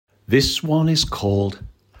This one is called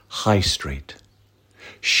High Street.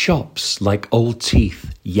 Shops like old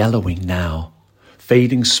teeth yellowing now,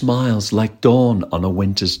 fading smiles like dawn on a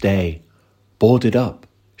winter's day, boarded up,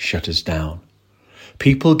 shutters down.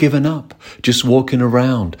 People given up, just walking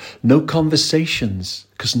around, no conversations,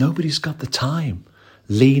 'cause nobody's got the time,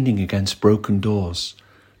 leaning against broken doors.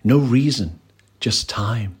 No reason, just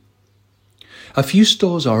time. A few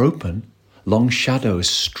stores are open, long shadows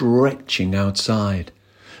stretching outside.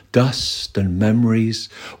 Dust and memories,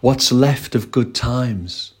 what's left of good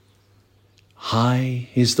times. High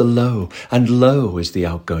is the low, and low is the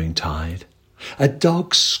outgoing tide. A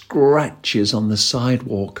dog scratches on the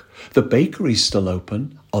sidewalk. The bakery's still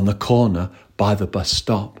open, on the corner by the bus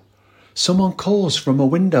stop. Someone calls from a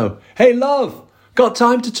window, "Hey love, got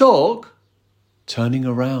time to talk?" Turning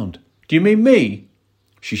around, "Do you mean me?"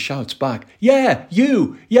 She shouts back, "Yeah,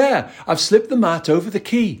 you, yeah, I've slipped the mat over the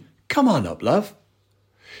key. Come on up, love."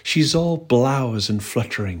 She's all blouse and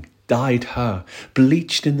fluttering, dyed hair,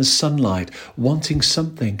 bleached in the sunlight, wanting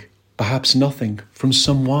something, perhaps nothing, from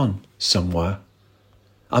someone, somewhere.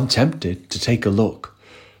 I'm tempted to take a look,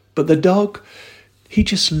 but the dog, he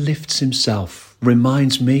just lifts himself,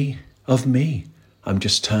 reminds me of me. I'm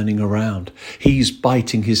just turning around. He's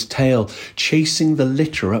biting his tail, chasing the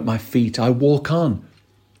litter at my feet. I walk on,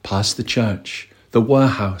 past the church, the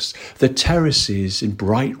warehouse, the terraces in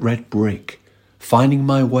bright red brick, finding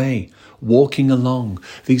my way, walking along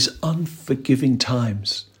these unforgiving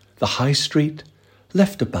times, the high street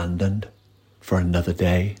left abandoned for another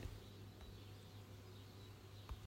day.